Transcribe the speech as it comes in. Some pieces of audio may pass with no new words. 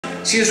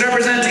She is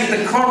representing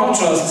the Cormac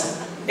Trust.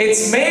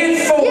 It's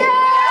Maeve Foley. Yeah!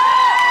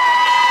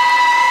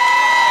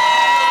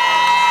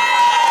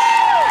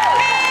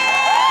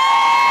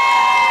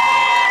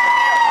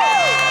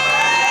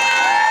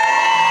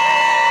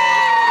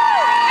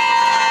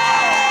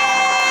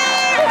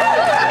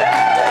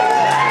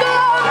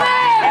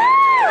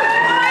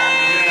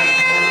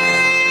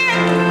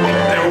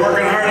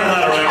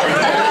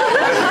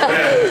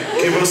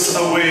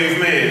 A wave,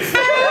 Maeve.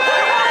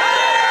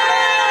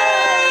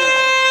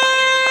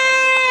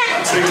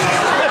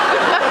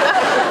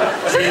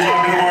 Three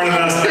o'clock in the morning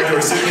last night, they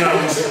were sitting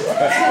around.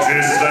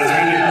 Jesus, lads,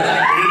 we need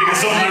to get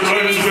something to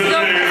rhymes with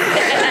Maeve.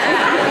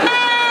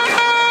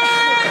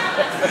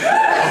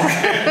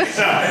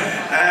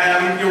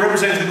 Okay, you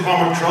represent the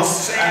Cormac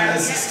Trust, and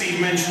as Steve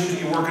mentioned,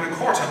 you work at a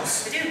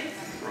courthouse. I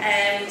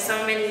do. So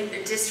I'm in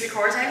the district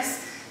courthouse,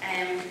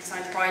 so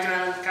I'm the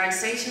Bridewell Guard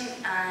Station.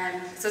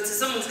 So it's a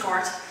summons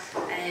court.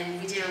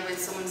 We deal with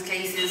someone's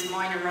cases,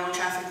 minor road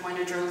traffic,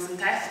 minor drugs and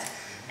theft.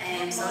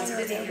 So it's a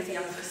busy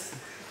office.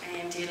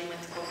 Dealing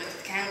with the public at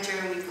the counter,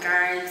 we've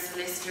guards,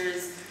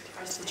 solicitors, of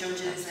course the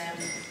judges,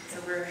 so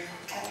we're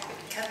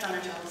kept on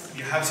our jobs.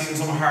 You have seen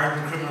some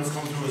hardened criminals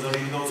come through as well,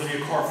 even though it's only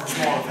a court for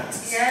small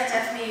offences. Yeah,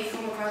 definitely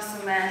come across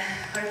some high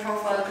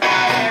profile criminals.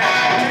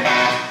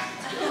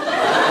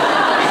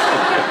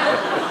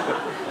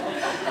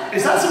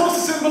 Is that supposed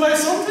to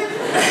symbolise something?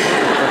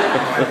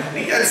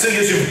 Yeah, so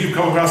you've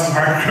come across some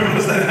hardened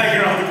criminals that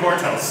hang around the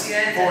courthouse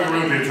before we were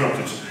rudely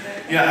interrupted.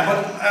 Yeah,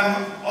 but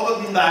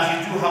other than that,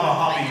 you do have a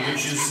hobby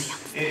which is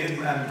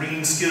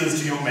bringing skills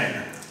to young men.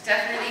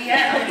 Definitely,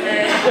 yeah.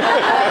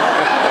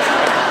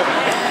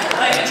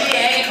 I'm a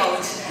GAA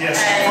coach. Yes,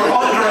 for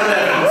under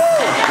 11s.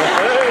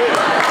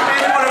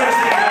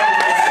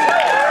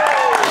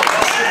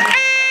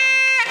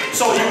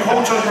 So you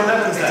coach under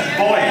 11s then,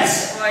 boys?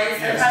 Boys,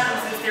 they've had them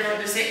since they were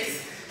under 6.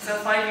 So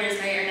 5 years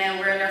later now,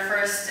 we're in our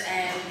first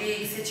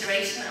league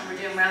situation and we're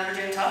doing well, we're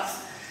doing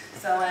tops.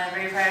 So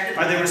very proud of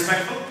them. Are they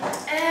respectful?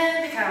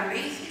 They can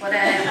be, but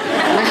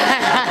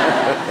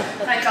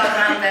thank God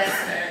man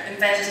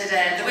invented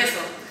the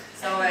whistle.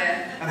 So,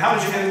 and how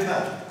did you get into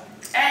that?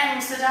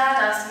 So Dad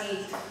asked me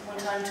one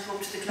time to go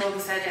up to the club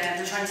and said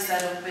they're trying to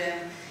set up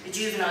a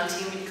juvenile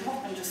team. Will you come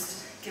up and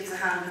just give us a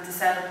hand with the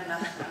setup and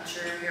that? I'm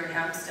sure here we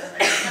have still.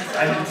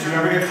 And do you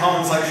ever get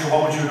comments like, sure,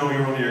 what would you know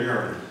you're only a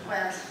girl?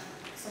 Well,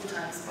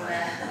 sometimes, but I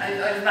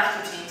have a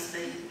backup team, so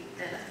they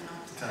let them know.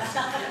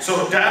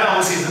 So Dad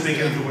obviously is a big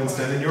influence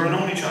then, and you're an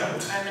only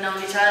child. I'm an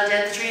only child,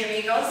 yeah, the 3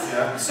 amigos.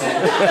 Yeah, so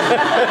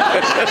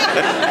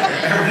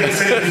everything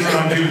centers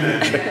around you then.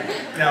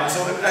 Now,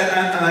 so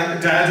and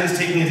Dad is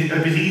taking it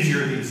a bit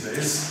easier these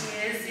days. He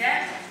is,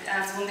 yeah.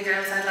 As one of the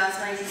girls said last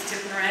night, he's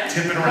tipping around.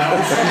 Tipping around.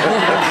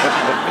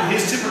 And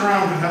his tipping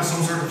around would have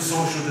some sort of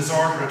social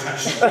disorder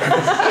attached to it.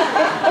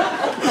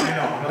 You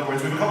know, in other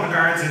words, we have a couple of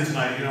guards in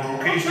tonight. You know,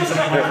 occasionally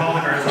somebody might call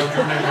the guards out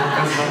your neighbour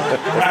because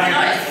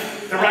of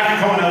the racket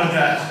coming out of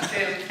that.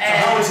 True. So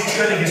how is he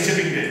spending his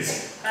tipping days?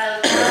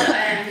 Well,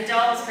 he'd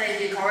always play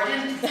the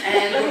accordion,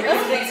 and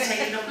recently he's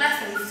taken up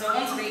lessons. So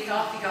once a week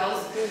off he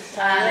goes,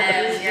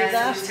 and so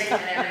he's taking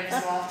it out every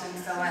so often.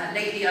 So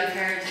lately I've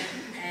heard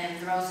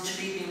the Rose of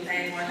Tralee being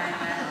played more than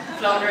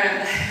floating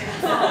around.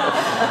 But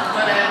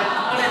one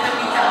of the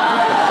week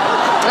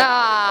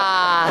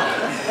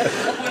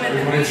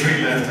We've only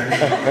 3 left,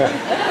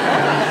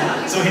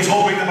 actually. So he's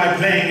hoping that by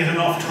playing it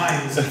enough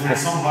times, it will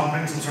somewhat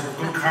bring some sort of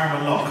good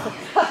karma luck.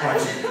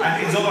 Right.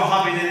 And his other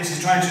hobby then is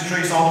he's trying to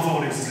trace all the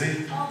Foleys, is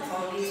he? All the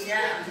Foleys,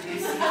 yeah, and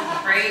producing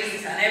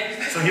Brady's and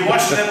everything. So he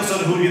watched an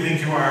episode of Who Do You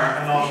Think You Are,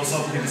 and all of a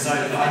sudden he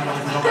decided that I'm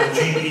going to become a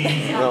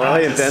GE. No,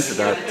 I invented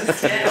that.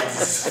 Yeah.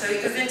 So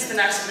he goes into the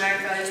National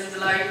Archives and the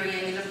library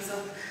and he looks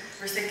up,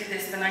 we're sick of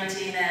this, the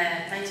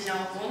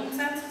 1901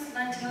 census,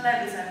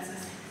 1911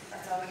 census.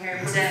 That's all we hear.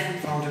 But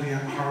found any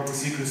horrible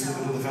secrets in the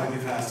middle of the family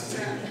past, is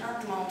he? At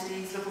the moment,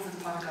 he's looking for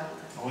the pot of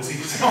gold. Oh, is he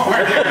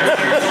somewhere there?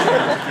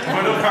 If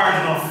I look hard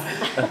enough,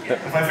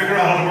 if I figure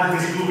out how to work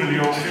this Google,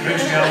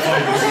 eventually I'll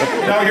find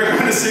it. Now you're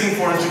going to sing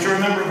for us, but you're a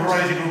member of a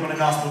variety group and a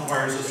gospel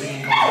choir, so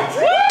singing comes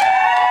naturally.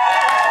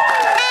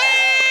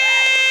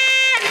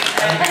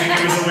 And you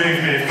give us a wave,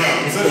 Maeve.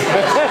 So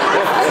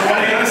what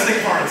are you going to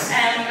sing for us?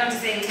 I'm going to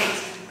sing Kate.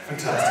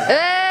 Fantastic.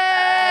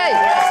 Hey!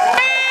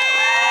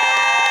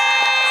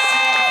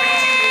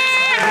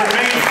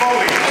 Maeve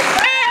Foley.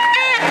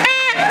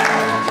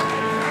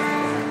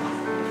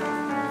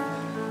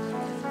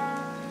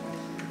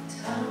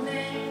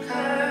 Tumbling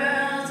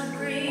curls of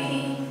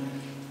green,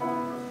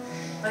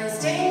 by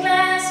stained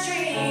glass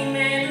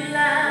streaming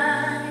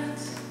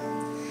light,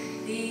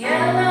 the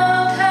yellow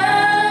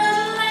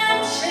curled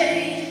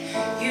lampshade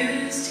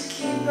used to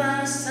keep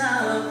us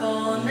up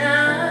all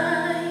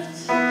night.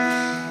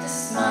 The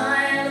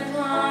smile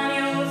upon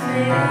your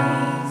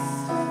face,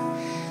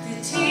 the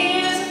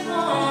tears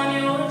upon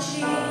your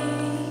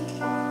cheek,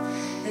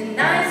 the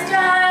night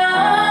sky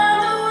on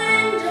the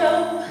window,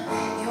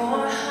 your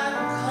heart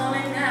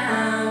calling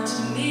out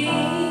to me.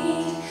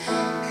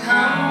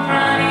 Come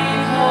running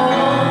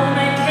home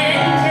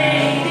again,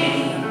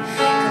 Katie.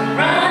 Come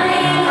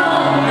running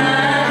home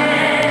again.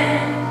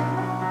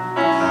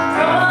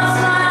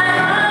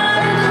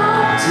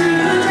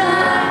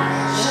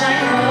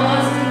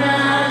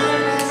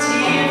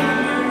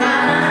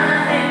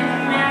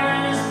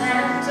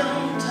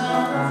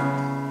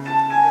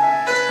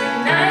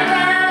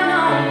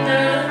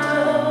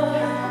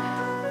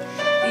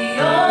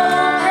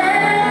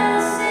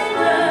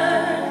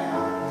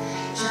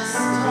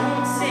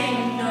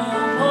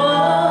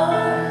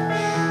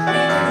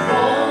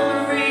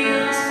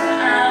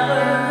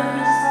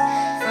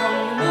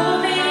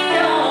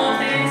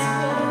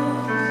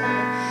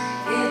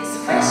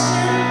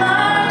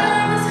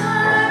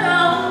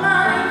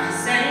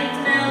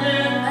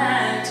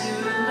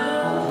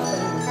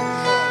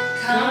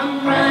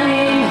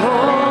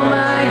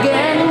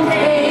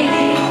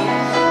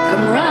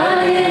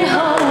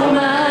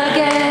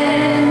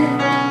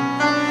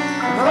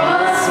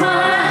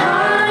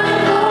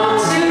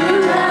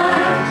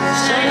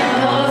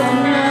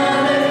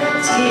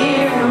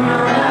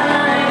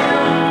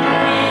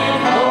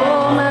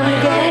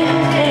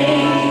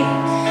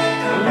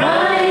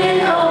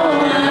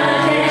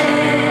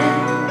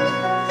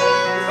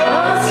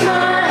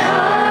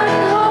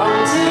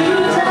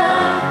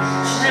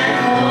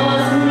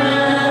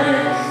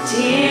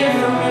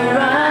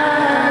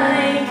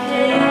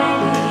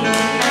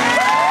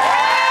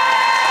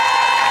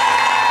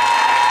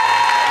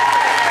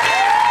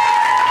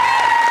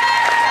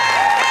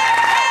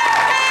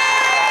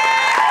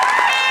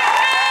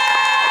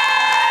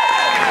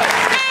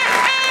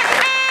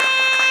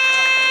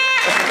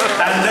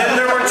 And then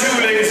there were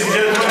two, ladies and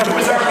gentlemen.